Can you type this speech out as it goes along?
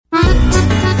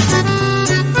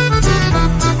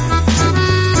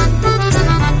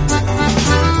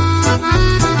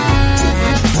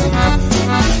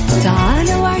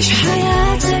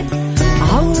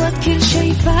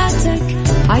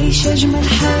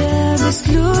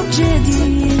بأسلوب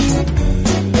جديد.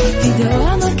 في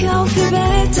دوامك أو في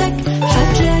بيتك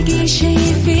حتلاقي شي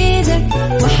يفيدك،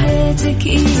 وحياتك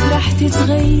إيه راح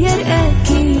تتغير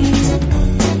أكيد.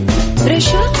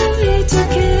 رشاق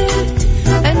ويتوكيت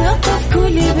أنا قف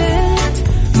كل بيت،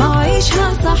 ما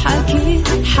عيشها صح أكيد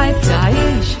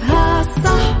حتعيشها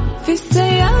صح. في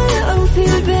السيارة أو في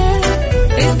البيت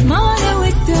اسمعنا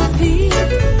والتوفيق،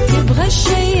 تبغى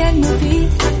الشيء المفيد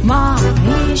ما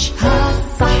عيشها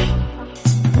صح.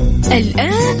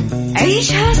 الآن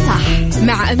عيشها صح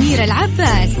مع أميرة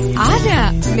العباس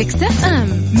على ميكس اف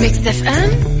ام. ميكس اف ام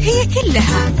هي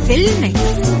كلها في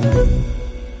الميكس.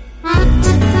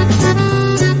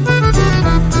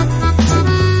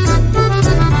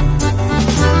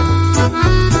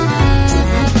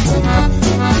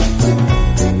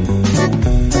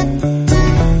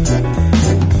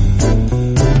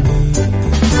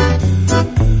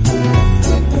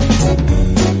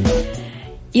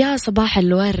 يا صباح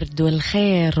الورد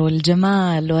والخير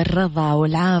والجمال والرضا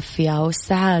والعافية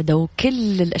والسعادة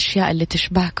وكل الأشياء اللي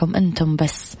تشبهكم أنتم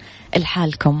بس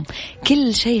لحالكم،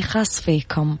 كل شيء خاص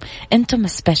فيكم أنتم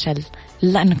سبيشل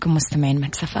لأنكم مستمعين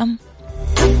ميكس اف ام.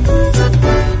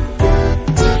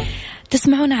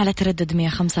 تسمعون على تردد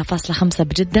 105.5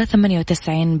 بجدة،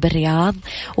 98 بالرياض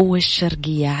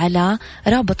والشرقية، على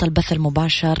رابط البث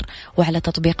المباشر وعلى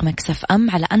تطبيق ميكس اف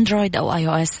ام على اندرويد او اي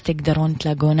او اس، تقدرون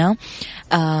تلاقونا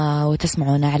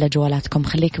وتسمعونا على جوالاتكم.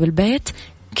 خليك بالبيت،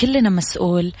 كلنا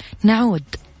مسؤول، نعود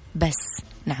بس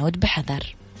نعود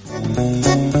بحذر.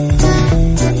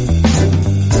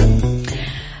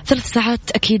 3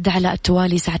 ساعات أكيد على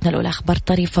التوالي. ساعتنا الأولى أخبار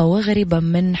طريفة وغريبة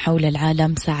من حول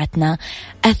العالم، ساعتنا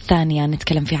الثانية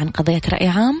نتكلم فيها عن قضية رأي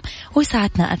عام،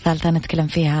 وساعتنا الثالثة نتكلم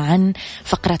فيها عن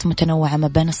فقرات متنوعة ما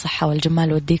بين الصحة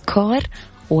والجمال والديكور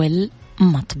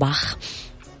والمطبخ.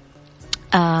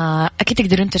 أكيد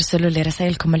تقدرون ترسلوا لي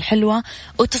رسائلكم الحلوة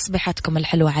وتصبيحاتكم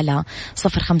الحلوة على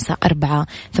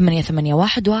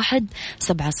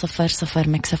 0548811700.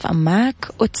 ميكس اف ام معك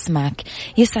وتسمعك.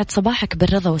 يسعد صباحك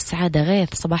بالرضا والسعادة غيث.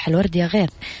 صباح الورد يا غيث،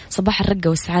 صباح الرقة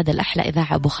والسعادة الأحلى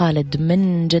إذاعة أبو خالد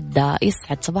من جدة.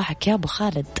 يسعد صباحك يا أبو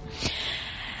خالد.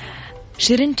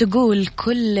 شيرين تقول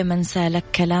كل من سالك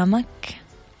كلامك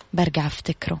برجع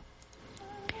افتكره.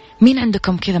 مين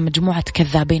عندكم كذا مجموعة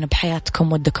كذابين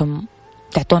بحياتكم ودكم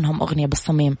تعطونهم أغنية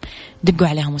بالصميم دقوا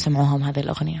عليهم وسمعوهم هذه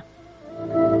الأغنية؟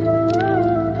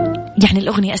 يعني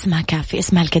الأغنية اسمها كافي،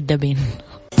 اسمها الكذابين.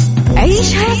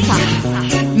 عيشها صح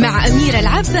مع أميرة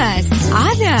العباس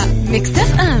على ميكس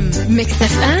اف ام. ميكس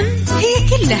اف ام هي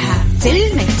كلها في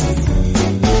الميكس.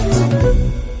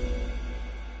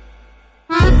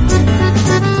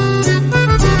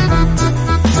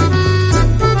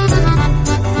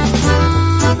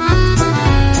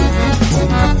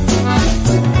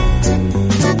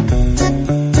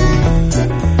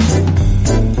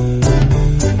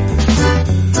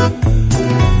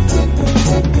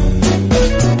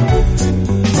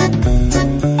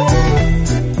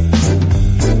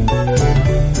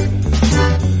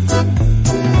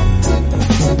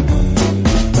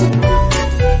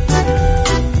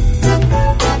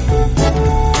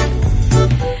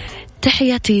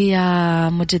 تحياتي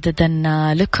مجددا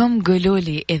لكم. قولوا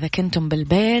لي إذا كنتم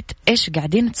بالبيت إيش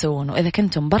قاعدين تسوون، وإذا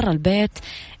كنتم برا البيت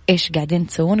إيش قاعدين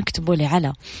تسوون. اكتبوا لي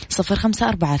على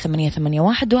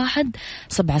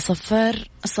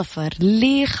 0548811700.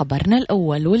 لي خبرنا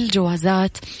الأول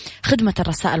والجوازات. خدمة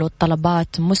الرسائل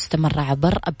والطلبات مستمرة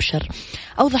عبر أبشر.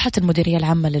 أوضحت المديرية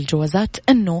العامة للجوازات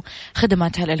أنه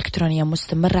خدماتها الإلكترونية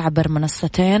مستمرة عبر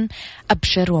منصتين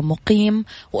أبشر ومقيم،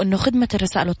 وأنه خدمة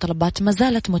الرسائل والطلبات ما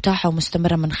زالت متاحة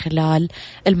ومستمرة من خلال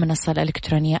المنصة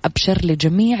الإلكترونية أبشر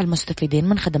لجميع المستفيدين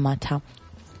من خدماتها.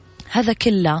 هذا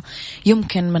كله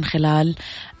يمكن من خلال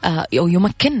أو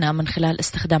يمكننا من خلال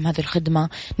استخدام هذه الخدمة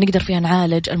نقدر فيها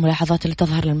نعالج الملاحظات اللي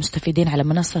تظهر للمستفيدين على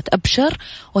منصة أبشر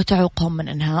وتعوقهم من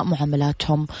إنهاء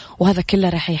معاملاتهم، وهذا كله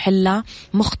راح يحله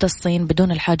مختصين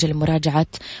بدون الحاجة لمراجعة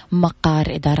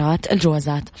مقار إدارات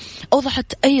الجوازات.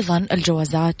 أوضحت أيضا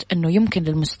الجوازات أنه يمكن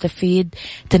للمستفيد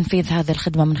تنفيذ هذه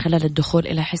الخدمة من خلال الدخول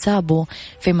إلى حسابه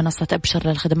في منصة أبشر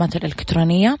للخدمات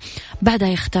الإلكترونية، بعدها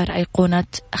يختار أيقونة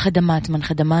خدمات من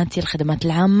خدماتي الخدمات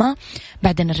العامة،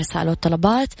 بعدين الرسائل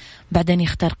والطلبات، بعدين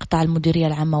يختار قطاع المديرية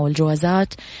العامة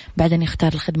والجوازات، بعدين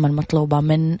يختار الخدمة المطلوبة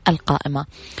من القائمة.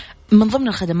 من ضمن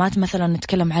الخدمات مثلا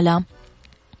نتكلم على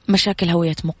مشاكل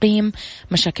هوية مقيم،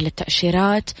 مشاكل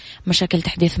التأشيرات، مشاكل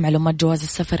تحديث معلومات جواز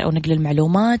السفر أو نقل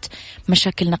المعلومات،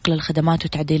 مشاكل نقل الخدمات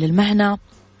وتعديل المهنة،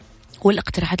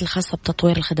 والاقتراحات الخاصة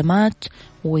بتطوير الخدمات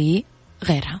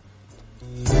وغيرها.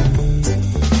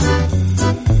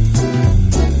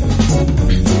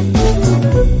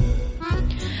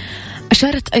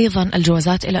 أشارت أيضا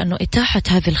الجوازات إلى أنه إتاحة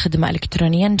هذه الخدمة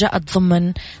إلكترونيا جاءت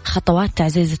ضمن خطوات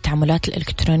تعزيز التعاملات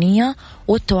الإلكترونية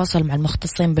والتواصل مع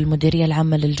المختصين بالمديرية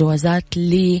العامة للجوازات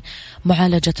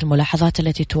لمعالجة الملاحظات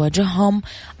التي تواجههم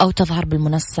أو تظهر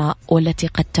بالمنصة والتي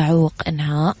قد تعوق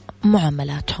إنهاء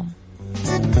معاملاتهم.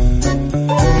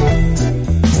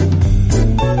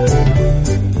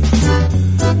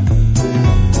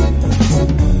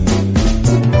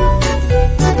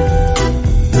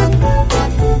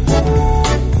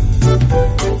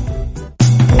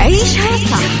 عيشها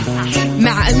صح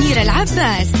مع أميرة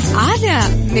العباس على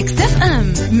مكسف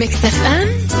أم. مكسف أم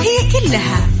هي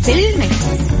كلها في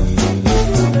المكس.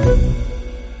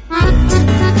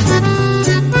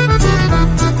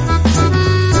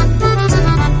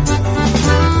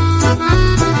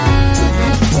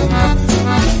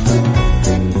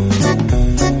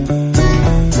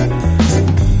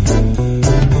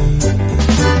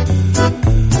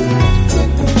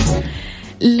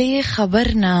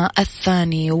 لخبرنا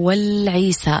الثاني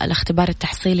والعيسى، الاختبار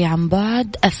التحصيلي عن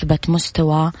بعد أثبت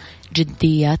مستوى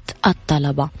جدية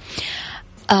الطلبة.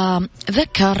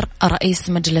 ذكر رئيس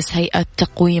مجلس هيئة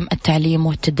تقويم التعليم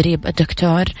والتدريب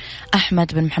الدكتور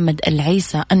أحمد بن محمد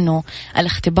العيسى أنه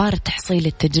الاختبار التحصيلي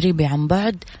التجريبي عن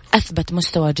بعد أثبت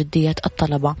مستوى جدية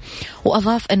الطلبة،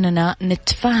 وأضاف أننا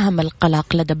نتفهم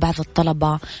القلق لدى بعض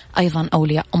الطلبة أيضا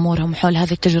أولياء أمورهم حول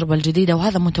هذه التجربة الجديدة،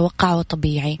 وهذا متوقع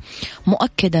وطبيعي،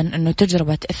 مؤكدا أنه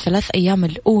تجربة الثلاث أيام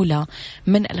الأولى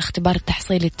من الاختبار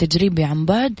التحصيلي التجريبي عن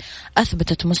بعد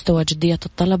أثبتت مستوى جدية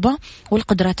الطلبة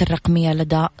والقدرات الرقمية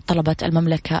لدى طلبة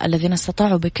المملكة الذين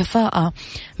استطاعوا بكفاءة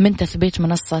من تثبيت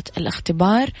منصة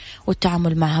الاختبار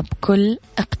والتعامل معها بكل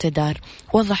اقتدار.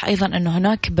 وضح أيضا أن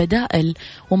هناك بدائل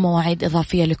ومواعيد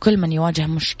إضافية لكل من يواجه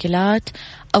مشكلات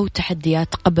أو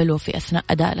تحديات قبل وفي أثناء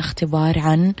أداء الاختبار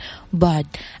عن بعد.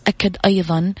 أكد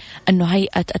أيضا أن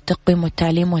هيئة التقويم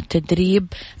والتعليم والتدريب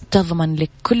تضمن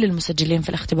لكل المسجلين في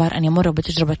الاختبار أن يمروا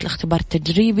بتجربة الاختبار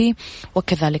التجريبي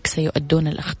وكذلك سيؤدون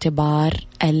الاختبار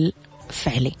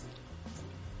الفعلي.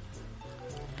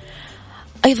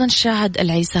 أيضا شاهد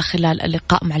العيسى خلال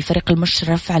اللقاء مع الفريق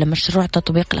المشرف على مشروع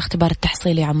تطبيق الاختبار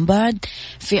التحصيلي عن بعد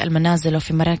في المنازل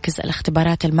وفي مراكز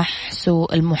الاختبارات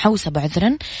المحوسبة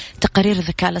تقارير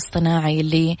الذكاء الاصطناعي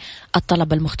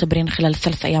للطلبة المختبرين خلال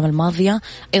الثلاث أيام الماضية،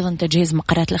 أيضا تجهيز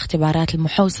مقرات الاختبارات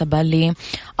المحوسبة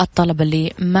للطلبة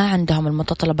اللي ما عندهم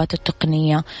المتطلبات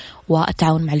التقنية،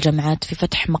 والتعاون مع الجامعات في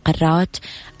فتح مقرات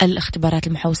الاختبارات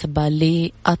المحوسبة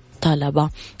للطلبة.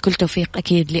 كل توفيق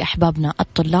أكيد لأحبابنا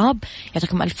الطلاب،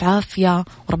 يعطيكم ألف عافية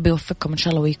وربي يوفقكم إن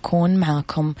شاء الله ويكون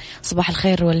معاكم. صباح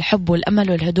الخير والحب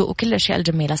والأمل والهدوء وكل الأشياء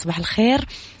الجميلة. صباح الخير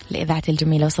لإذاعة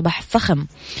الجميلة وصباح فخم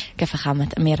كفخامة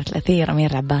أميرة الأثير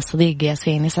أمير العباس صديقي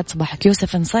ياسين. يسعد صباحك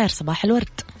يوسف نصير، صباح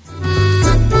الورد.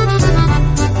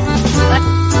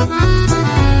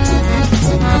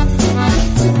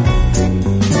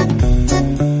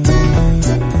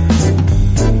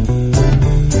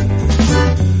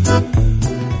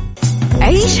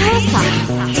 عيشها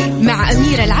صح مع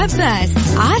أميرة العباس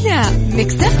على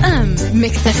مكسف أم.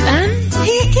 مكسف أم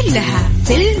هي كلها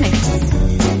في المكس.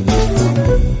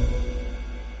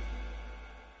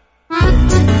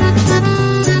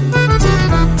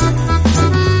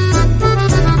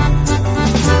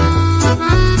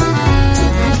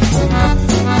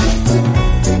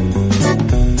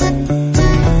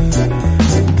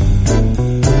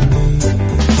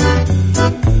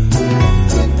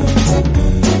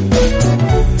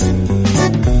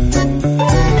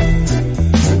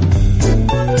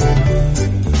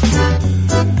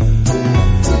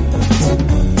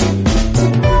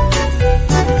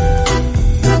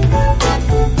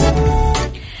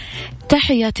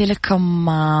 تحياتي لكم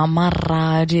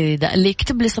مرة جديدة. اللي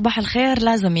يكتب لي صباح الخير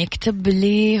لازم يكتب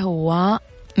لي هو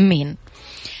مين.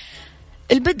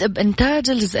 البدء بإنتاج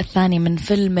الجزء الثاني من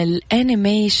فيلم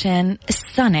الأنيميشن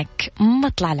سونيك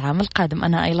مطلع العام القادم.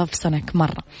 أنا I love سونيك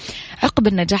مرة. عقب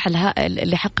النجاح الهائل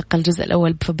اللي حقق الجزء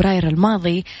الأول بفبراير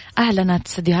الماضي، أعلنت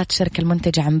استديوهات الشركة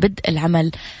المنتجة عن بدء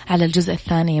العمل على الجزء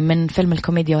الثاني من فيلم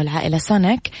الكوميديا والعائلة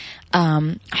سونيك،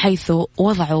 حيث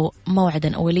وضعوا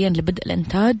موعدا أوليا لبدء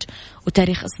الإنتاج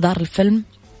وتاريخ إصدار الفيلم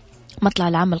مطلع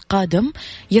العام القادم.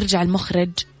 يرجع المخرج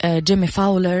جيمي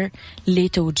فاولر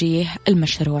لتوجيه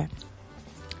المشروع.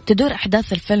 تدور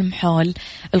أحداث الفيلم حول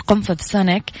القنفذ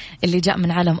سونيك اللي جاء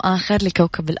من عالم آخر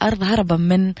لكوكب الأرض هربا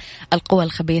من القوى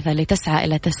الخبيثة اللي تسعى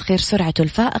إلى تسخير سرعته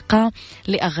الفائقة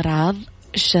لأغراض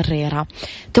الشريرة.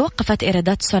 توقفت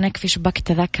إيرادات سونيك في شباك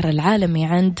التذاكر العالمي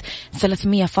عند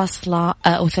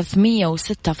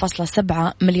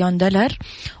 306.7 مليون دولار،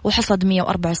 وحصد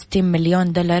 164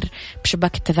 مليون دولار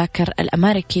بشباك التذاكر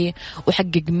الأمريكي،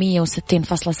 وحقق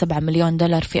 160.7 مليون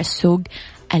دولار في السوق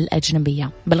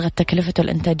الأجنبية. بلغت تكلفته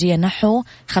الإنتاجية نحو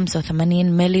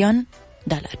 85 مليون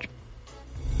دولار.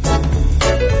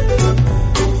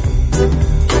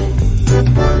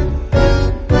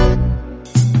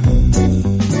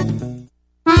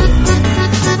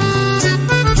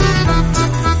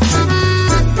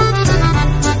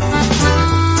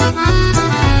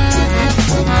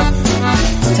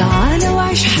 تعال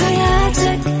وعيش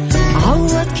حياتك،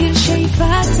 عوض كل شي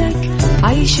فاتك،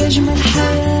 عيش أجمل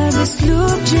حياة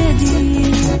بأسلوب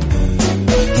جديد.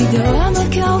 في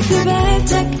دوامك أو في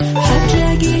بيتك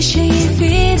حتلاقي شي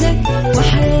يفيدك،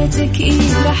 وحياتك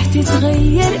إيه راح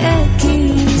تتغير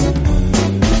أكيد.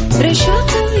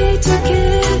 رشاق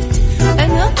ويتوكيت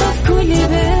أنا قف كل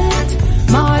بيت،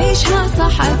 ما عيشها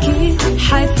صح أكيد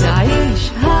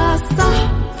حتعيشها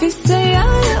صح. في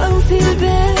السيارة أو في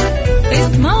البيت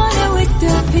اسمعنا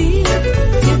والتوفيق،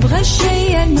 تبغى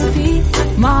الشيء المفيد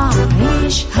ما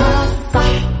عيشها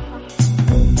صح.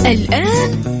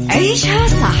 الآن عيشها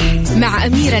صح مع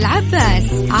أميرة العباس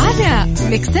على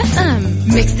مكسف أم.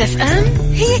 مكسف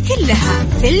أم هي كلها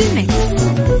في المكس.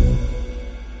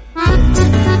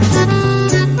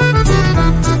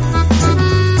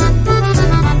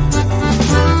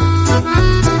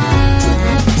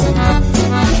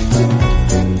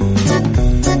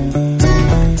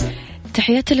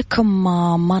 تحياتي لكم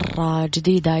مرة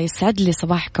جديدة، يسعد لي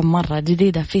صباحكم مرة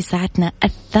جديدة في ساعتنا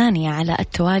الثانية على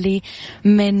التوالي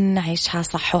من عيشها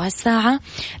صح. وهالساعة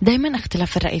دايما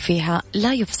اختلاف الرأي فيها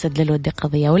لا يفسد للود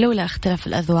قضية، ولولا اختلاف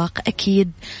الأذواق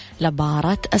أكيد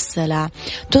لبارة السلع.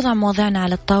 توضع مواضيعنا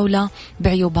على الطاولة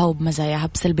بعيوبها وبمزاياها،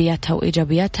 بسلبياتها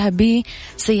وإيجابياتها،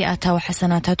 بسيئاتها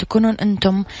وحسناتها. تكونون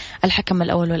أنتم الحكم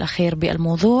الأول والأخير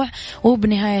بالموضوع،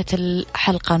 وبنهاية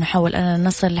الحلقة نحاول أن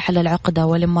نصل لحل العقدة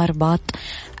ولمرباط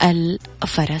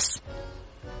الفرس.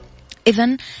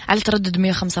 إذن على تردد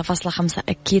 105.5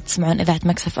 أكيد تسمعون إذاعة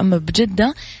مكسف أم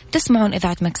بجدة، تسمعون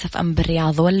إذاعة مكسف أم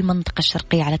بالرياض والمنطقة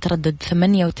الشرقية على تردد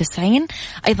 98.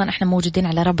 أيضا إحنا موجودين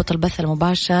على رابط البث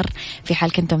المباشر في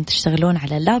حال كنتم تشتغلون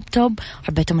على اللابتوب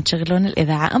وحبيتم تشغلون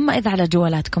الإذاعة. أما إذا على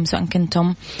جوالاتكم سواء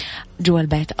كنتم جوا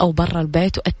البيت أو برا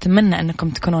البيت، وأتمنى أنكم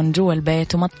تكونون جوا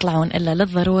البيت وما تطلعون إلا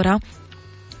للضرورة،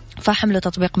 فحملوا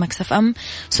تطبيق مكسف أم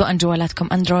سواء جوالاتكم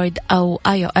أندرويد أو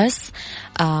iOS،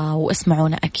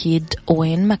 واسمعونا أكيد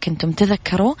وين ما كنتم.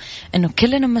 تذكروا أنه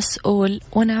كلنا مسؤول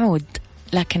ونعود،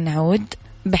 لكن نعود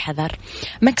بحذر.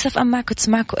 مكسف أم معكم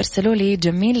تسمعكم، ارسلوا لي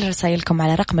جميل رسائلكم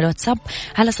على رقم الواتساب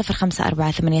على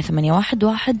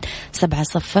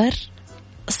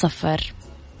 0548811700.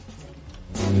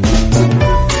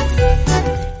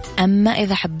 أما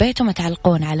إذا حبيتم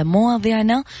تعلقون على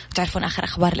مواضيعنا وتعرفون آخر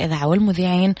أخبار الإذاعة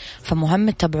والمذيعين، فمهم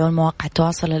تتابعون مواقع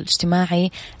التواصل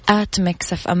الاجتماعي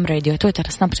 @mixfmradio، تويتر،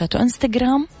 سناب شات،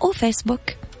 وإنستغرام وفيسبوك.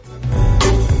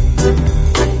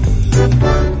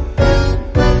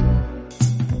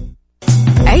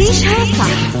 عيشها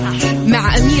صح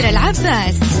مع أميرة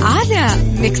العباس على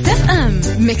مكسف أم.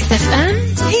 مكسف أم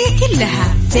هي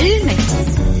كلها في المكس.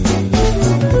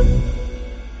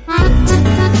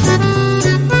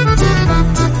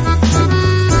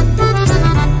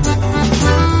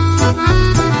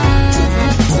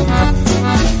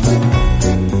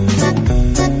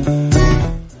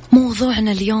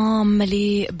 موضوعنا اليوم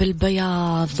مليء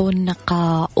بالبياض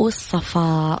والنقاء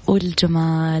والصفاء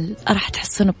والجمال. راح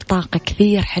تحسون بطاقة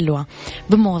كثير حلوة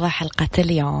بموضوع حلقة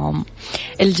اليوم،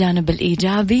 الجانب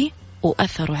الإيجابي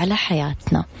وأثره على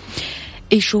حياتنا.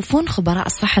 يشوفون خبراء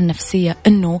الصحة النفسية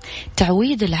أنه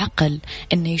تعويد العقل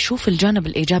أنه يشوف الجانب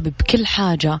الإيجابي بكل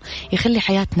حاجة يخلي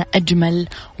حياتنا أجمل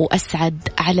وأسعد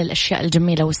على الأشياء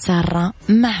الجميلة والسارة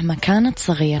مهما كانت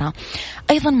صغيرة.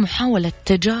 أيضا محاولة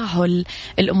تجاهل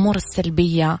الأمور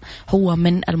السلبية هو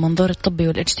من المنظور الطبي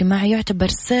والاجتماعي يعتبر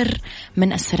سر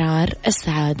من أسرار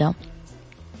السعادة.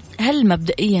 هل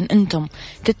مبدئيا أنتم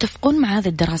تتفقون مع هذه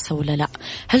الدراسة ولا لا؟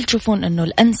 هل تشوفون أنه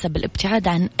الأنسب الابتعاد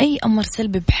عن أي أمر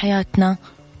سلبي بحياتنا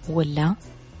ولا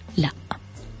لا؟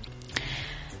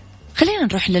 خلينا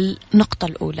نروح للنقطة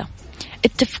الأولى،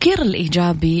 التفكير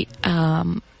الإيجابي.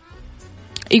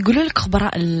 يقولوا لك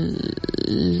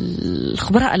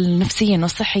الخبراء النفسيين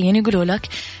والصحيين يقولوا لك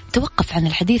توقف عن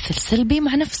الحديث السلبي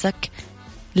مع نفسك.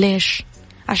 ليش؟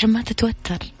 عشان ما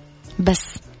تتوتر،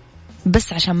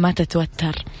 بس عشان ما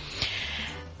تتوتر.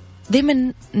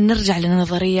 دايما نرجع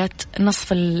لنظرية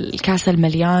نصف الكاس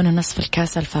المليان ونصف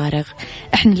الكاس الفارغ.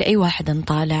 احنا لأي واحد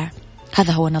نطالع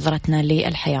هذا هو نظرتنا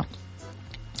للحياة.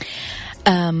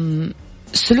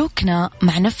 سلوكنا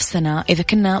مع نفسنا إذا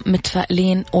كنا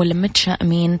متفائلين ولا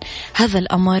متشائمين، هذا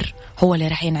الأمر هو اللي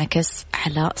راح ينعكس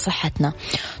على صحتنا.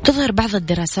 تظهر بعض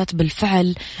الدراسات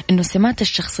بالفعل أنه سمات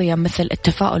الشخصية مثل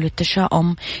التفاؤل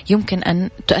والتشاؤم يمكن أن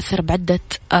تؤثر بعدة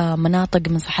مناطق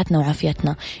من صحتنا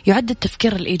وعافيتنا. يعد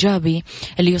التفكير الإيجابي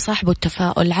اللي يصاحبه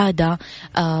التفاؤل عادة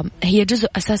هي جزء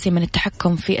أساسي من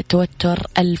التحكم في التوتر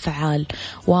الفعال،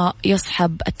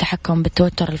 ويصحب التحكم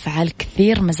بالتوتر الفعال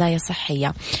كثير مزايا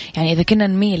صحية. يعني إذا كنا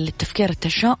نميل للتفكير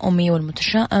التشاؤمي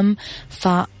والمتشائم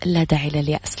فلا داعي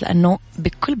لليأس، لأنه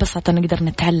بكل بساطة نقدر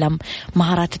نتعلم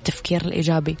مهارات التفكير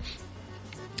الإيجابي.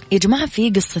 يا جماعة في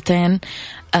قصتين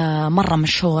مرة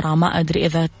مشهورة، ما أدري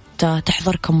إذا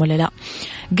تحضركم ولا لا.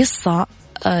 قصة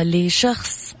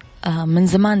لشخص من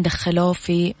زمان دخلوه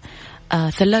في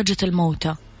ثلاجة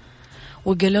الموتى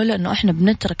وقالوا له أنه إحنا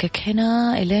بنتركك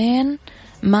هنا إلين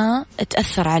ما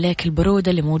تأثر عليك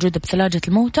البرودة اللي موجودة بثلاجة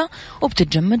الموتى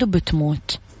وبتتجمد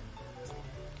وبتموت.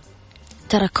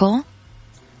 تركوه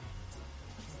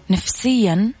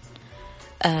نفسيا.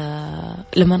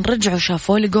 لما رجعوا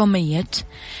شافوه لقوه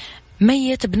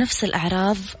ميت بنفس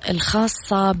الأعراض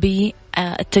الخاصة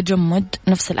بالتجمد،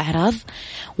 نفس الأعراض،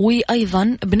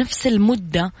 وأيضا بنفس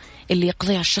المدة اللي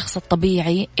يقضيها الشخص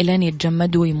الطبيعي إلين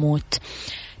يتجمد ويموت.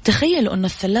 تخيلوا أن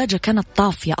الثلاجة كانت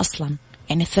طافية أصلا،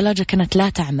 يعني الثلاجة كانت لا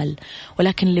تعمل،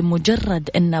 ولكن لمجرد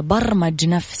أنه برمج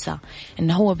نفسه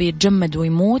أنه هو بيتجمد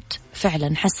ويموت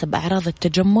فعلا حس بأعراض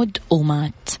التجمد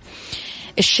ومات.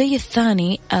 الشيء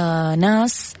الثاني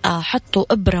ناس حطوا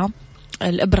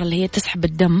الإبرة اللي هي تسحب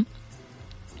الدم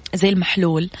زي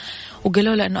المحلول،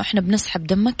 وقالوا له أنه إحنا بنسحب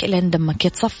دمك إلى أن دمك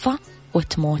يتصفى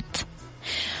وتموت.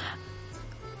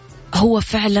 هو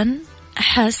فعلا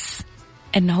حس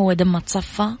أنه هو دمه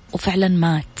تصفى وفعلا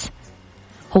مات.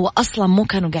 هو أصلا مو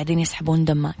كانوا قاعدين يسحبون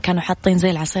دمه، كانوا حاطين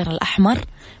زي العصير الأحمر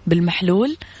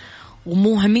بالمحلول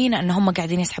ومو همين أنهم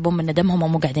قاعدين يسحبون منه دمهم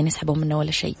ومو قاعدين يسحبون منه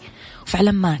ولا شيء،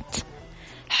 وفعلا مات.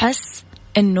 حس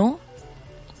أنه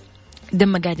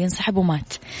دمه قاعد ينسحب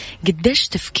ومات. قديش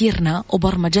تفكيرنا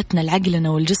وبرمجتنا لعقلنا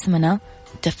والجسمنا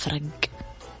تفرق،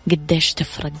 قديش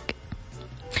تفرق.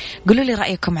 قولوا لي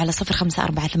رأيكم على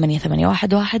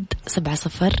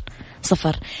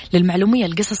 0548811700. للمعلومية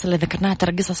القصص اللي ذكرناها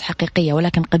ترى قصص حقيقية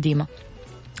ولكن قديمة.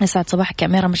 يسعد صباحك يا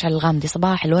أميرة مشعل الغامدي،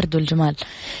 صباح الورد والجمال،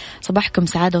 صباحكم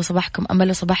سعادة وصباحكم أمل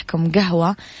وصباحكم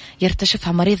قهوة.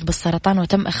 يرتشفها مريض بالسرطان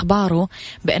وتم إخباره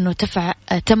بأنه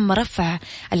تم رفع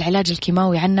العلاج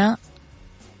الكيماوي عنه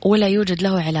ولا يوجد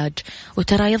له علاج،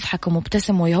 وترى يضحك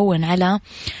ومبتسم ويهون على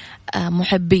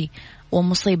محبيه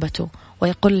ومصيبته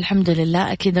ويقول الحمد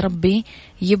لله، أكيد ربي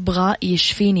يبغى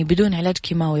يشفيني بدون علاج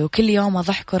كيماوي، وكل يوم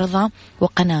ضحك ورضا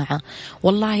وقناعة.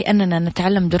 والله أننا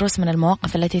نتعلم دروس من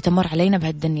المواقف التي تمر علينا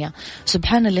بهالدنيا.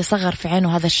 سبحان اللي صغر في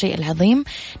عينه هذا الشيء العظيم.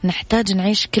 نحتاج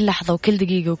نعيش كل لحظة وكل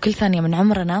دقيقة وكل ثانية من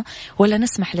عمرنا، ولا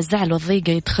نسمح للزعل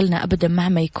والضيقة يدخلنا أبدا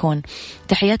مهما يكون.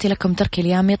 تحياتي لكم تركي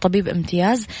اليامي، طبيب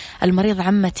امتياز. المريض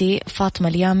عمتي فاطمة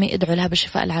اليامي، ادعوا لها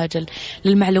بالشفاء العاجل.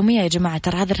 للمعلومية يا جماعة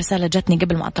ترى هذه الرسالة جاتني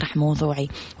قبل ما أطرح موضوعي،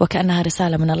 وكأنها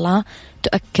رسالة من الله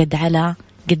تؤكد على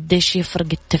قديش يفرق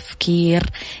التفكير،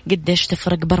 قديش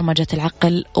تفرق برمجة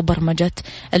العقل وبرمجة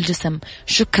الجسم.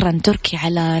 شكرا تركي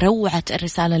على روعة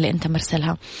الرسالة اللي انت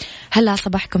مرسلها. هلا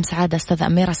صباحكم سعادة أستاذة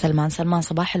أميرة سلمان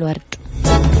صباح الورد.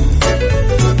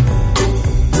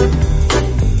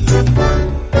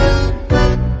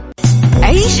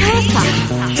 عيشها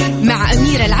صح مع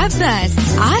أميرة العباس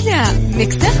على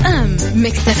مكسف أم.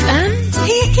 مكسف أم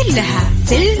هي كلها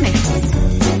في المكس.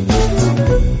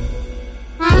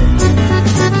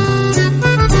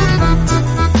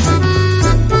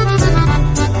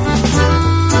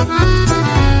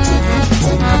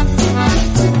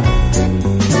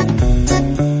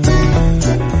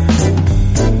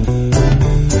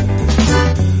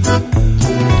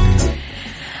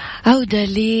 عودة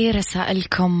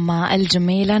لرسائلكم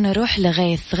الجميلة. نروح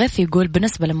لغيث. غيث يقول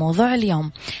بالنسبة لموضوع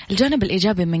اليوم، الجانب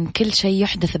الإيجابي من كل شيء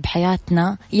يحدث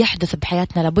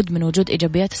بحياتنا لابد من وجود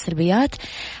إيجابيات وسلبيات.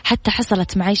 حتى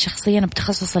حصلت معي شخصيا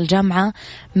بتخصص الجامعة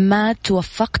ما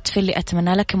توفقت في اللي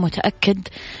أتمنى، لك متأكد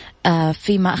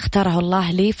فيما اختاره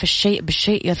الله لي، فالشيء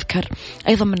بالشيء يذكر.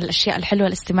 أيضا من الأشياء الحلوة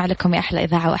الاستماع لكم يا أحلى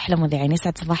إذاعة وأحلى مذيعين.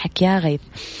 يسعد صباحك يا غيث.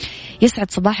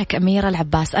 يسعد صباحك أميرة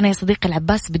العباس. أنا يا صديقي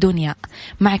العباس بدون ياء،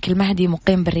 معك المهدي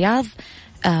مقيم بالرياض.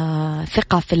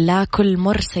 ثقة في الله، كل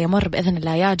مر سيمر بإذن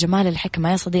الله. يا جمال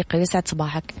الحكمة يا صديقي، يسعد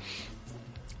صباحك.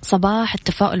 صباح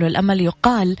التفاؤل والأمل.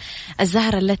 يقال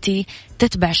الزهرة التي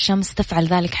تتبع الشمس تفعل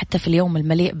ذلك حتى في اليوم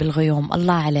المليء بالغيوم.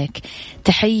 الله عليك.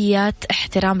 تحيات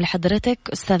احترام لحضرتك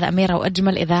أستاذة أميرة،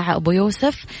 وأجمل إذاعة أبو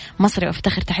يوسف مصري،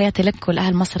 أفتخر. تحياتي لك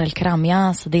والأهل مصر الكرام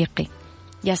يا صديقي.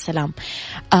 يا سلام.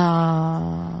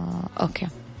 أوكي.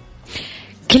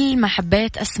 كل ما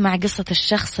حبيت أسمع قصة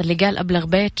الشخص اللي قال أبلغ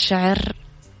بيت شعر.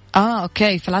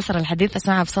 أوكي. في العصر الحديث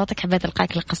أسمعها بصوتك، حبيت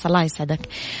ألقاك القصة، الله يسعدك.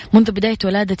 منذ بداية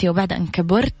ولادتي وبعد أن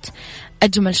كبرت،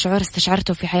 أجمل شعور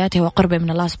استشعرته في حياتي هو قربي من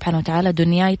الله سبحانه وتعالى.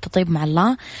 دنياي تطيب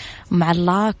مع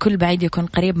الله، كل بعيد يكون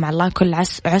قريب مع الله، كل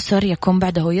عسر يكون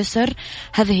بعده يسر.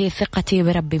 هذه ثقتي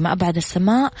بربي، ما أبعد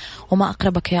السماء وما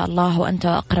أقربك يا الله، وأنت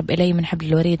أقرب إلي من حبل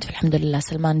الوريد. فالحمد لله.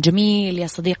 سلمان. جميل يا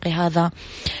صديقي،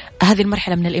 هذه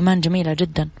المرحلة من الإيمان جميلة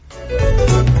جدا.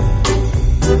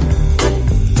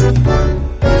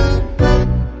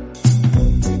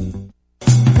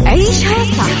 عيشها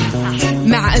صح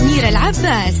مع أميرة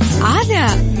العباس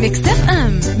على ميكس اف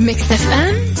ام. ميكس اف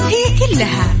ام هي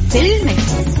كلها في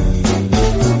الميكس.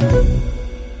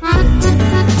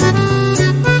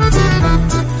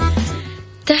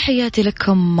 تحياتي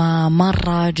لكم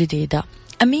مرة جديدة.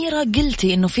 أميرة،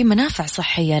 قلتي إنه في منافع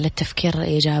صحية للتفكير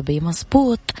الإيجابي.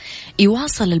 مزبوط.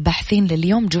 يواصل الباحثين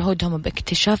لليوم جهودهم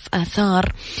باكتشاف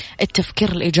آثار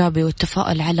التفكير الإيجابي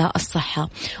والتفاؤل على الصحة،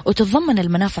 وتتضمن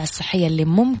المنافع الصحية اللي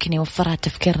ممكن يوفرها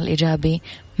التفكير الإيجابي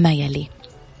ما يلي: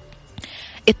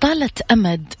 إطالة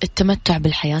أمد التمتع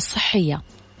بالحياة الصحية،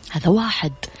 هذا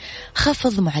 1.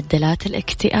 خفض معدلات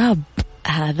الاكتئاب،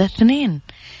 هذا 2.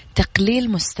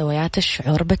 تقليل مستويات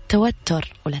الشعور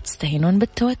بالتوتر، ولا تستهينون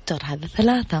بالتوتر، هذا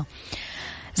 3.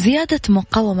 زيادة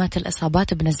مقاومة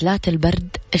الإصابات بنزلات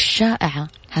البرد الشائعة،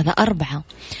 هذا 4.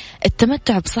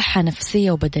 التمتع بصحة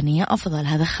نفسية وبدنية أفضل،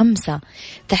 هذا 5.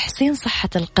 تحسين صحة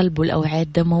القلب والأوعية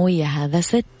الدموية، هذا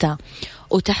 6.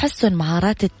 وتحسن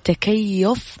مهارات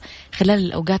التكيف خلال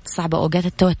الأوقات الصعبة، أوقات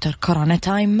التوتر، كورونا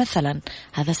تايم مثلا،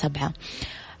 هذا 7.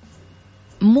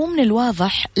 مو من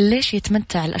الواضح ليش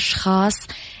يتمتع الأشخاص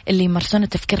اللي يمارسون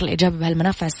التفكير الإيجابي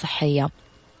بهالمنافع الصحية.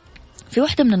 في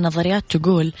واحدة من النظريات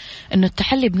تقول أنه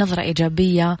التحلي بنظرة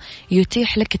إيجابية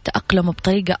يتيح لك التأقلم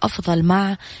بطريقة أفضل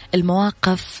مع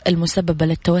المواقف المسببة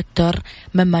للتوتر،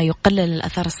 مما يقلل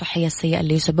الآثار الصحية السيئة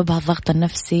اللي يسببها الضغط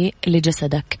النفسي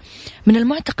لجسدك. من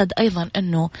المعتقد أيضا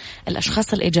أنه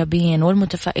الأشخاص الإيجابيين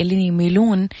والمتفائلين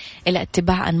يميلون إلى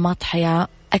اتباع أنماط حياة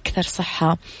أكثر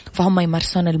صحة، فهم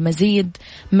يمارسون المزيد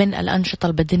من الأنشطة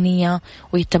البدنية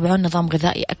ويتبعون نظام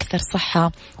غذائي أكثر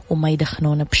صحة وما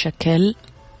يدخنون بشكل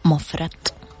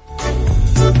مفرط.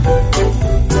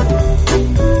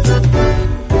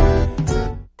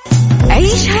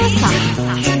 عيشها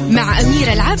صح مع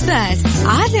أميرة العباس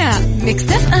على ميكس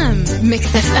اف ام.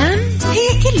 ميكس اف ام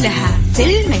هي كلها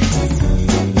في الميكس.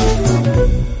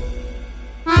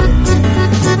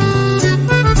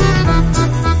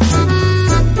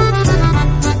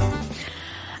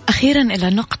 أخيرا إلى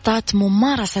نقطة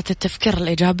ممارسة التفكير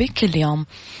الإيجابي كل يوم.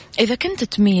 إذا كنت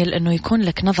تميل أنه يكون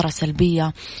لك نظرة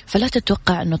سلبية، فلا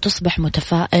تتوقع أنه تصبح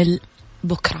متفائل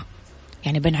بكرة،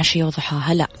 يعني بين عشية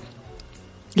وضحاها، لا.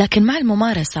 لكن مع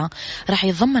الممارسة راح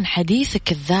يتضمن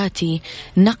حديثك الذاتي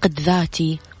نقد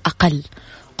ذاتي أقل،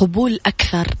 قبول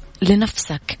أكثر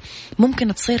لنفسك،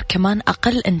 ممكن تصير كمان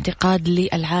أقل انتقاد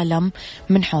للعالم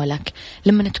من حولك.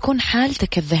 لما تكون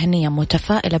حالتك الذهنية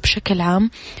متفائلة بشكل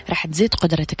عام، راح تزيد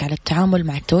قدرتك على التعامل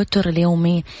مع التوتر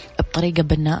اليومي بطريقة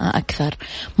بناءة أكثر.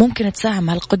 ممكن تساهم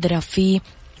هالقدرة في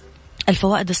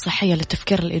الفوائد الصحية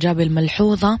للتفكير الإيجابي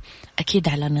الملحوظة، أكيد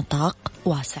على نطاق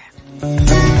واسع.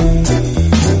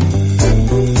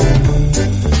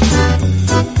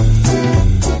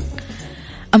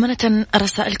 أمانة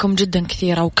رسائلكم جدا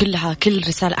كثيرة، وكلها كل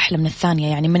رسالة أحلى من الثانية،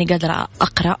 يعني ماني قادرة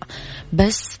أقرأ،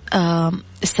 بس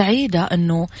سعيدة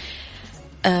أنه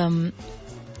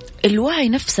الوعي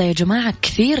نفسه يا جماعة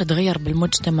كثير تغير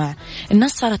بالمجتمع.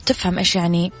 الناس صارت تفهم إيش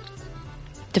يعني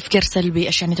تفكير سلبي،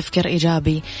 إيش يعني تفكير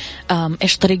إيجابي،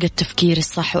 إيش طريقة تفكير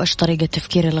الصح وإيش طريقة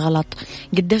تفكير الغلط،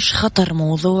 قديش خطر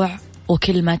موضوع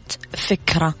وكلمة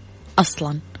فكرة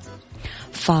أصلاً.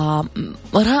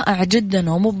 فرائع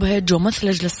جدا ومبهج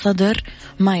ومثلج للصدر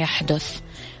ما يحدث.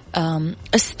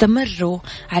 استمروا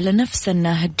على نفس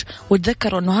النهج،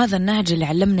 وتذكروا أنه هذا النهج اللي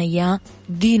علمنا إياه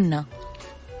ديننا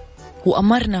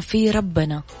وأمرنا فيه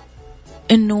ربنا،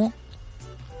 أنه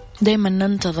دايما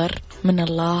ننتظر من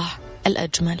الله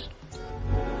الأجمل.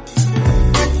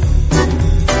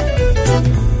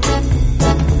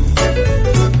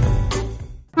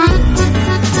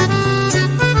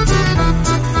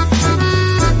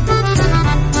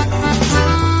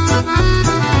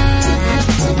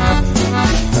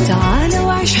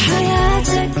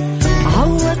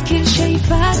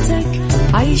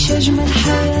 عيش أجمل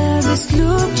حياة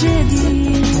بأسلوب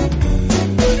جديد،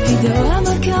 في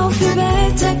دوامك أو في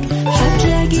بيتك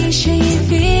حتلاقي شي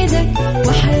يفيدك،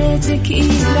 وحياتك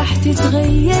إيه راح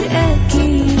تتغير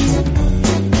أكيد.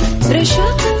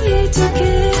 رشاق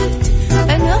ويتكت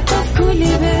أنا في كل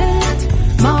بيت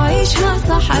ما عيشها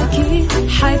صح أكيد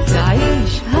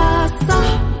حتعيشها صح،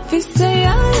 في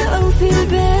السيارة أو في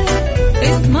البيت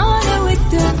اسمعنا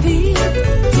والتوفيق،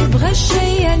 تبغى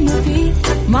الشيء المفيد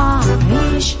ما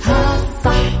عيشها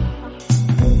صح.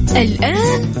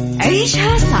 الآن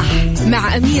عيشها صح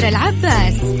مع أميرة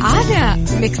العباس على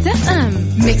مكسف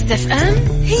أم. مكسف أم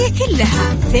هي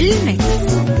كلها في المكس.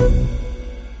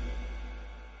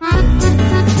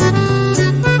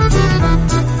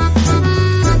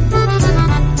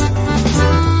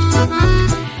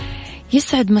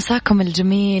 يسعد مساكم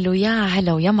الجميل ويا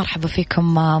هلا ويا مرحبا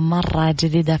فيكم مرة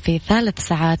جديدة في 3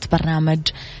 ساعات برنامج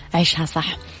عيشها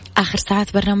صح. آخر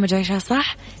ساعات برنامج عيشها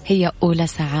صح هي أولى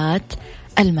ساعات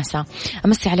المساء.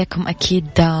 أمسي عليكم أكيد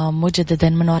مجددا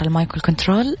من وراء المايك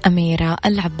والكنترول أميرة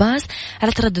العباس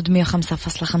على تردد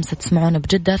 105.5 تسمعون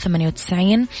بجدة،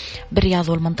 98 بالرياض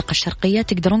والمنطقة الشرقية.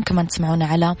 تقدرون كمان تسمعون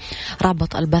على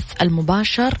رابط البث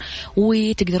المباشر،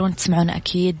 وتقدرون تسمعون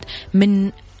أكيد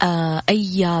من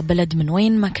أي بلد من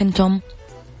وين ما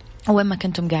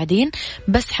كنتم قاعدين،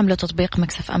 بس حملوا تطبيق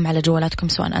مكسف أم على جوالاتكم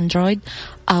سواء أندرويد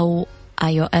أو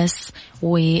iOS،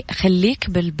 وخليك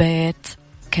بالبيت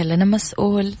كلنا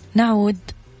مسؤول. نعود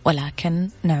ولكن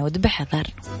نعود بحذر.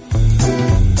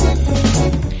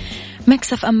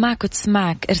 مكسف أم معك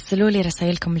وتسمعك. ارسلوا لي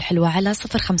رسائلكم الحلوة على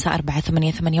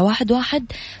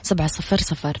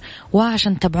 0548811700.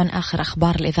 وعشان تتابعون آخر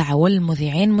أخبار الإذاعة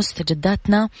والمذيعين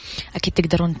مستجداتنا أكيد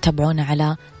تقدرون تتابعونا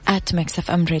على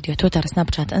 @مكسفأم راديو، تويتر،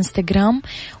 سناب شات، انستغرام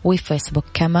وفيسبوك.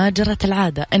 كما جرت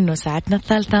العادة أنه ساعتنا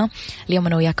الثالثة اليوم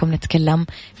أنا وياكم نتكلم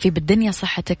في بالدنيا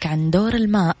صحتك عن دور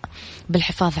الماء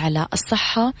بالحفاظ على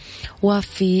الصحة،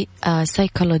 وفي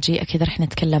سايكولوجي أكيد رح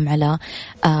نتكلم على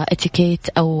اتيكيت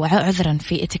أو عذرا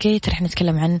في اتيكيت رح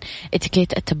نتكلم عن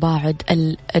اتيكيت التباعد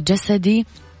الجسدي،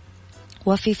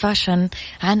 وفي فاشن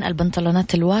عن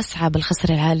البنطلونات الواسعة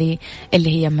بالخصر العالي اللي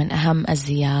هي من أهم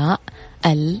أزياء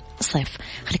الصيف.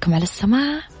 خليكم على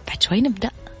السماع، بعد شوي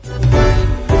نبدأ.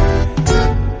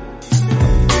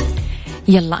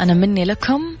 يلا أنا مني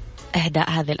لكم إهداء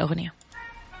هذه الأغنية.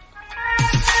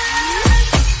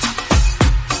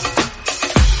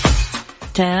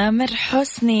 تامر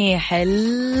حسني،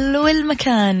 حلو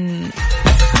المكان،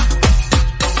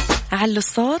 علوا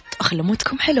الصوت وخلوا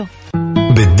مودكم حلو.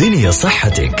 بالدنيا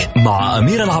صحتك مع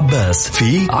أميرة العباس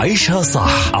في عيشها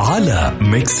صح على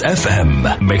ميكس اف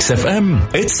ام. ميكس اف ام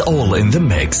it's all in the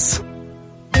mix.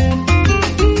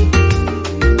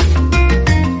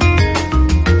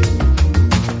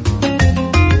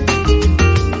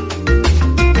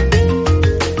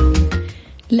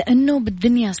 لأنه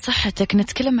بالدنيا صحتك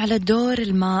نتكلم على دور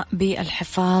الماء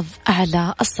بالحفاظ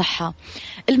على الصحة.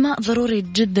 الماء ضروري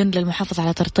جدا للمحافظة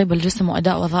على ترطيب الجسم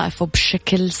وأداء وظائفه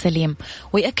بشكل سليم،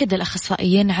 ويأكد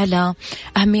الأخصائيين على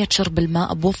أهمية شرب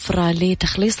الماء بوفرة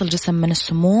لتخليص الجسم من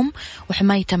السموم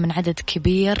وحمايته من عدد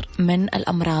كبير من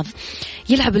الأمراض.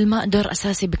 يلعب الماء دور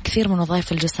أساسي بكثير من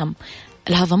وظائف الجسم: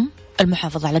 الهضم،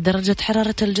 المحافظة على درجة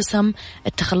حرارة الجسم،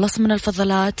 التخلص من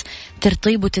الفضلات،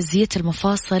 ترطيب وتزييت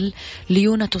المفاصل،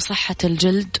 ليونة وصحة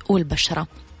الجلد والبشرة.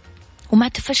 ومع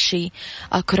تفشي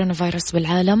كورونا فيروس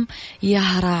بالعالم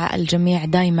يهرع الجميع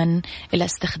دايما إلى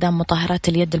استخدام مطهرات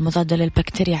اليد المضادة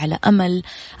للبكتيريا على أمل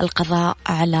القضاء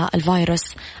على الفيروس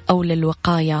أو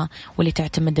للوقاية، واللي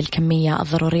تعتمد الكمية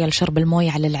الضرورية لشرب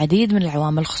الموية على العديد من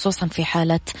العوامل، خصوصا في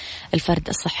حالة الفرد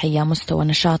الصحية، مستوى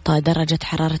نشاطه، درجة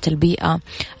حرارة البيئة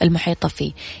المحيطة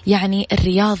فيه. يعني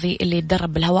الرياضي اللي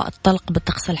يتدرب بالهواء الطلق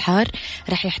بالطقس الحار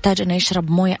راح يحتاج أنه يشرب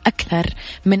موية أكثر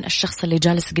من الشخص اللي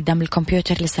جالس قدام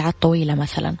الكمبيوتر لساعات طويلة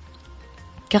مثلا.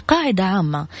 كقاعدة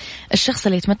عامة الشخص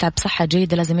اللي يتمتع بصحة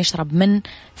جيدة لازم يشرب من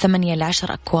 8 إلى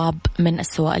 10 أكواب من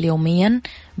السوائل يوميا،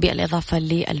 بالإضافة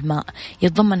للماء.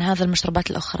 يتضمن هذا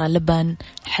المشروبات الأخرى لبن،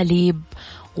 حليب،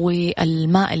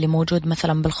 والماء اللي موجود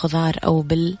مثلا بالخضار أو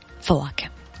بالفواكه.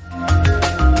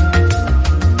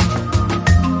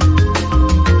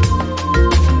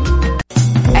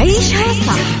 عيشها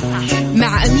صح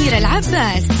مع أميرة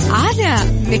العباس على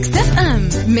مكسف أم.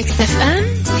 مكسف أم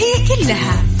هي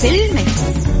كلها في المكس.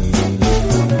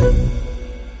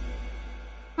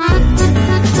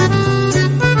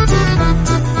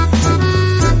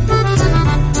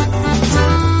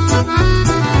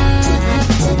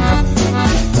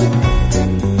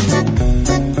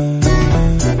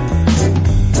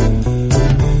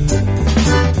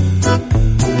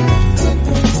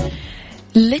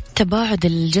 للتباعد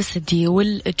الجسدي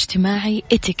والاجتماعي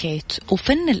اتيكيت،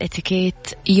 وفن الاتيكيت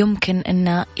يمكن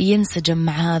أن ينسجم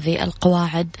مع هذه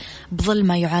القواعد بظل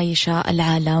ما يعايشه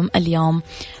العالم اليوم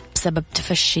بسبب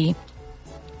تفشي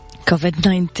كوفيد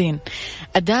 19.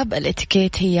 آداب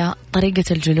الاتيكيت هي طريقة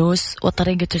الجلوس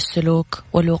وطريقة السلوك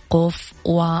والوقوف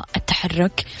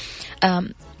والتحرك.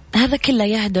 هذا كله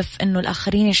يهدف أنه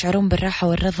الآخرين يشعرون بالراحة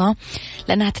والرضا،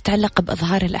 لأنها تتعلق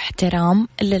بإظهار الاحترام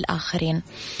للآخرين.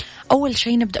 أول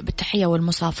شيء نبدأ بالتحية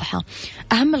والمصافحة.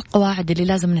 أهم القواعد اللي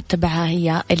لازم نتبعها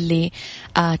هي اللي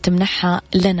تمنحها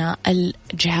لنا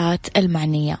الجهات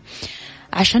المعنية.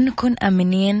 عشان نكون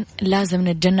آمنين لازم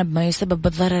نتجنب ما يسبب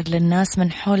الضرر للناس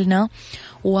من حولنا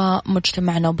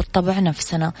ومجتمعنا وبالطبع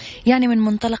نفسنا. يعني من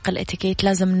منطلق الاتيكيت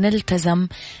لازم نلتزم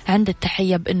عند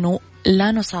التحية بأنه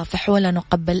لا نصافح ولا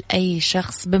نقبل أي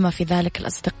شخص بما في ذلك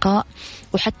الأصدقاء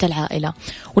وحتى العائلة.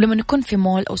 ولما نكون في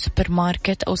مول أو سوبر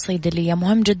ماركت أو صيدلية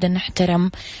مهم جدا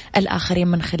نحترم الآخرين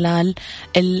من خلال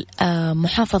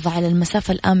المحافظة على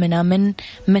المسافة الآمنة من 1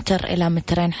 متر إلى 2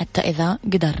 متر حتى إذا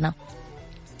قدرنا.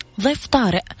 ضيف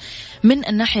طارئ من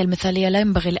الناحية المثالية لا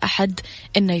ينبغي لأحد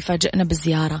إنه يفاجئنا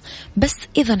بالزيارة، بس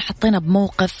إذا حطينا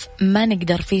بموقف ما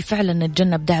نقدر فيه فعلا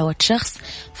نتجنب دعوة شخص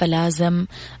فلازم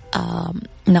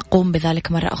نقوم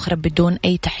بذلك مرة أخرى بدون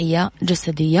أي تحية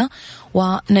جسدية،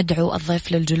 وندعو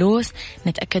الضيف للجلوس،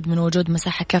 نتأكد من وجود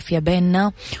مساحة كافية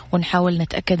بيننا، ونحاول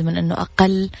نتأكد من أنه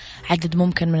أقل عدد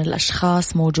ممكن من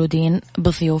الأشخاص موجودين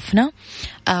بضيوفنا.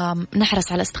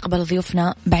 نحرص على استقبال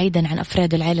ضيوفنا بعيدا عن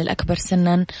أفراد العائلة الأكبر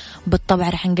سنا. بالطبع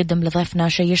رح نقدم لضيفنا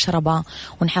شيء يشربه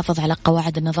ونحافظ على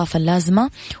قواعد النظافة اللازمة،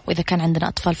 وإذا كان عندنا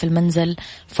أطفال في المنزل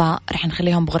فرح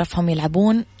نخليهم بغرفهم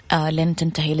يلعبون لين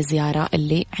تنتهي الزيارة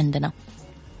اللي عندنا.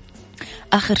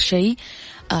 آخر شيء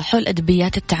حول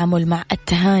أدبيات التعامل مع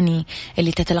التهاني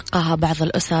اللي تتلقاها بعض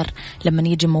الأسر لما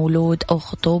يجي مولود أو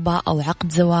خطوبة أو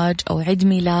عقد زواج أو عيد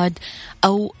ميلاد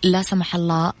أو لا سمح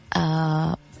الله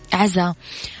عزاء.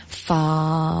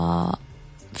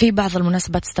 في بعض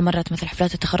المناسبات استمرت مثل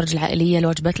حفلات التخرج العائلية،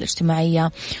 الواجبات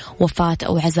الاجتماعية، وفاة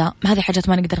أو عزاء. هذه حاجات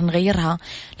ما نقدر نغيرها،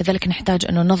 لذلك نحتاج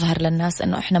أنه نظهر للناس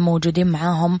أنه إحنا موجودين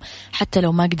معاهم حتى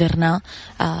لو ما قدرنا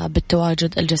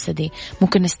بالتواجد الجسدي.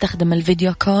 ممكن نستخدم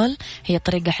الفيديو كول، هي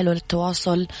طريقة حلوة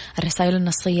للتواصل، الرسائل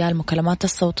النصية، المكالمات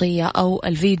الصوتية أو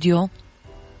الفيديو.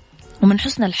 ومن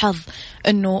حسن الحظ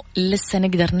أنه لسه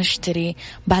نقدر نشتري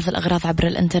بعض الأغراض عبر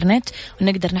الإنترنت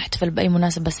ونقدر نحتفل بأي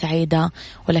مناسبة سعيدة،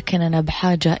 ولكننا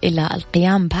بحاجة إلى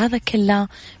القيام بهذا كله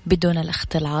بدون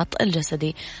الاختلاط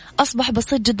الجسدي. أصبح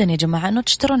بسيط جدا يا جماعة أنه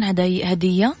تشترون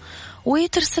هدية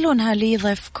وترسلونها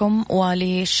لضيفكم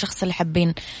وللشخص اللي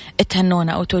حابين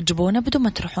تهنونه أو توجبونه بدون ما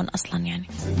تروحون أصلا. يعني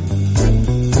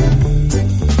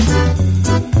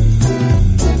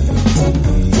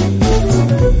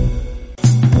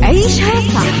عيشها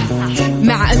صح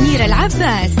مع أميرة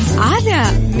العباس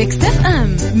على ميكس اف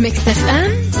ام. ميكس اف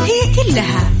ام هي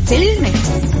كلها في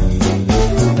الميكس.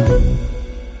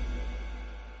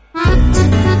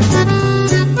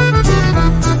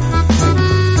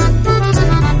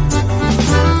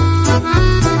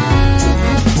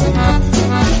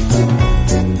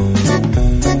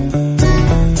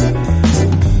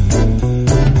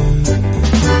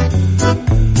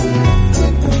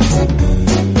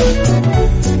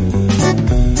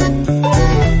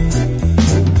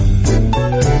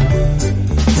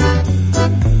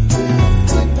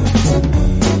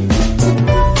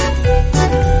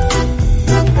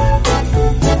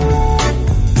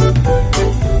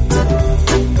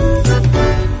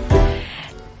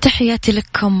 تحياتي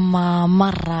لكم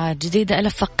مرة جديدة إلى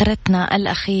فقرتنا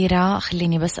الأخيرة.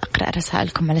 خليني بس أقرأ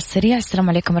رسائلكم على السريع. السلام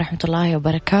عليكم ورحمة الله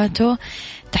وبركاته.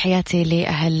 تحياتي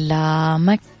لأهل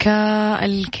مكة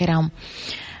الكرام.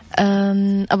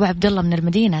 أبو عبد الله من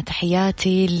المدينة،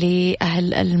 تحياتي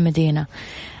لأهل المدينة.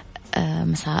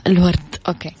 مساء الورد.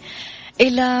 أوكي.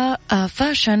 إلى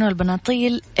فاشن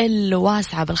والبناطيل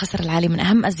الواسعة بالخصر العالي من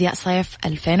أهم أزياء صيف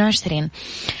 2020.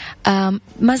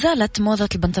 ما زالت موضة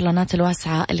البنطلونات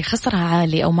الواسعة اللي خصرها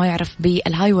عالي أو ما يعرف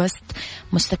بالهاي ويست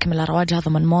مستكملة رواجها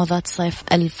ضمن موضة صيف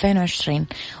 2020،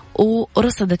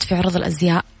 ورصدت في عروض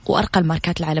الأزياء وأرقى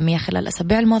الماركات العالمية خلال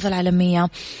أسابيع الموضة العالمية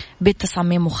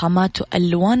بالتصاميم وخامات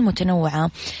وألوان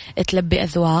متنوعة تلبي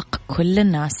أذواق كل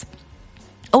الناس.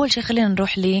 أول شيء خلينا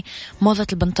نروح لموضة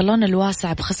البنطلون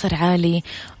الواسع بخصر عالي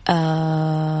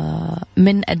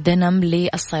من الدنم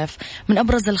للصيف. من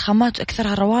أبرز الخامات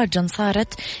وأكثرها رواجا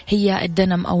صارت هي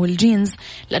الدنم أو الجينز،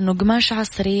 لأنه قماش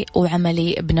عصري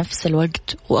وعملي بنفس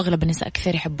الوقت وأغلب النساء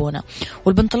كثير يحبونه.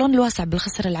 والبنطلون الواسع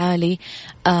بالخصر العالي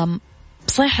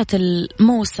صيحة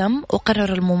الموسم،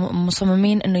 وقرر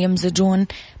المصممين أنه يمزجون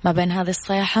ما بين هذه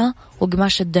الصيحة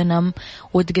وقماش الدنم،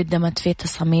 وتقدمت فيه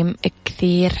تصاميم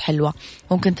كثير حلوة.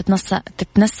 ممكن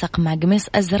تتنسق مع قميص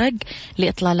أزرق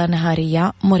لإطلالة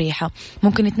نهارية مريحة،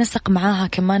 ممكن يتنسق معاها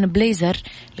كمان بليزر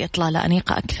لإطلالة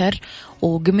أنيقة أكثر،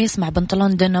 وقميص مع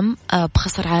بنطلون دنم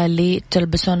بخصر عالي.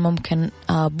 تلبسون ممكن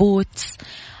بوتس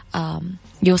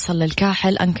يوصل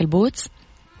للكاحل، أنكل بوتس.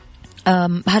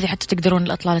 هذه حتى تقدرون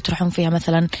الأطلالة تروحون فيها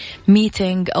مثلا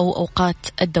ميتينج أو أوقات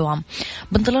الدوام.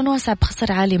 بنطلون واسع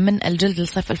بخصر عالي من الجلد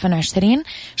لصيف 2020.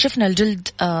 شفنا الجلد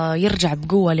يرجع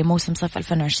بقوة لموسم صيف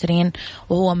 2020،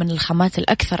 وهو من الخامات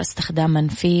الأكثر استخداما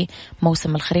في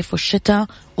موسم الخريف والشتاء،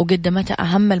 وقدمتها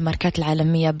أهم الماركات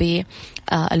العالمية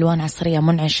بألوان عصرية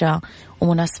منعشة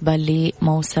ومناسبة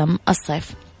لموسم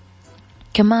الصيف.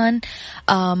 كمان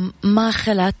ما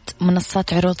خلت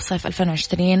منصات عروض صيف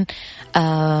 2020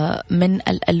 من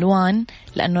الألوان،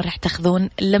 لأنه رح تاخذون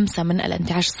لمسة من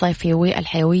الانتعاش الصيفي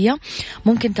والحيوية.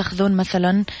 ممكن تاخذون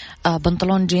مثلا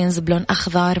بنطلون جينز بلون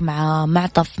أخضر مع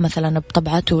معطف مثلا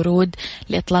بطبعة ورود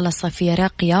لإطلالة صيفية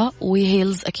راقية،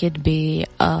 وهيلز أكيد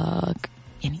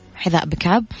يعني حذاء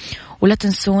بكعب. ولا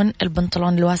تنسون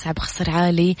البنطلون الواسع بخصر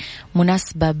عالي،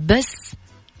 مناسبة بس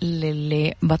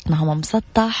للي بطنهم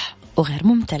مسطح وغير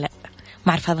ممتلئ.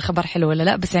 ما أعرف هذا خبر حلو ولا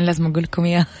لا، بس يعني لازم أقول لكم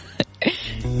إياه.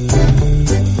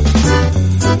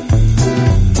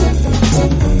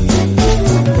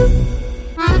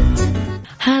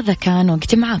 هذا كان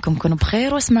وقتي معاكم، كونوا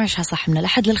بخير واسمعوا عيشها صح من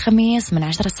الأحد للخميس من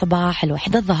 10 الصباح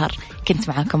ل1 الظهر. كنت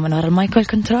معاكم من وراء المايك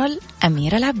والكنترول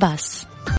أميرة العباس.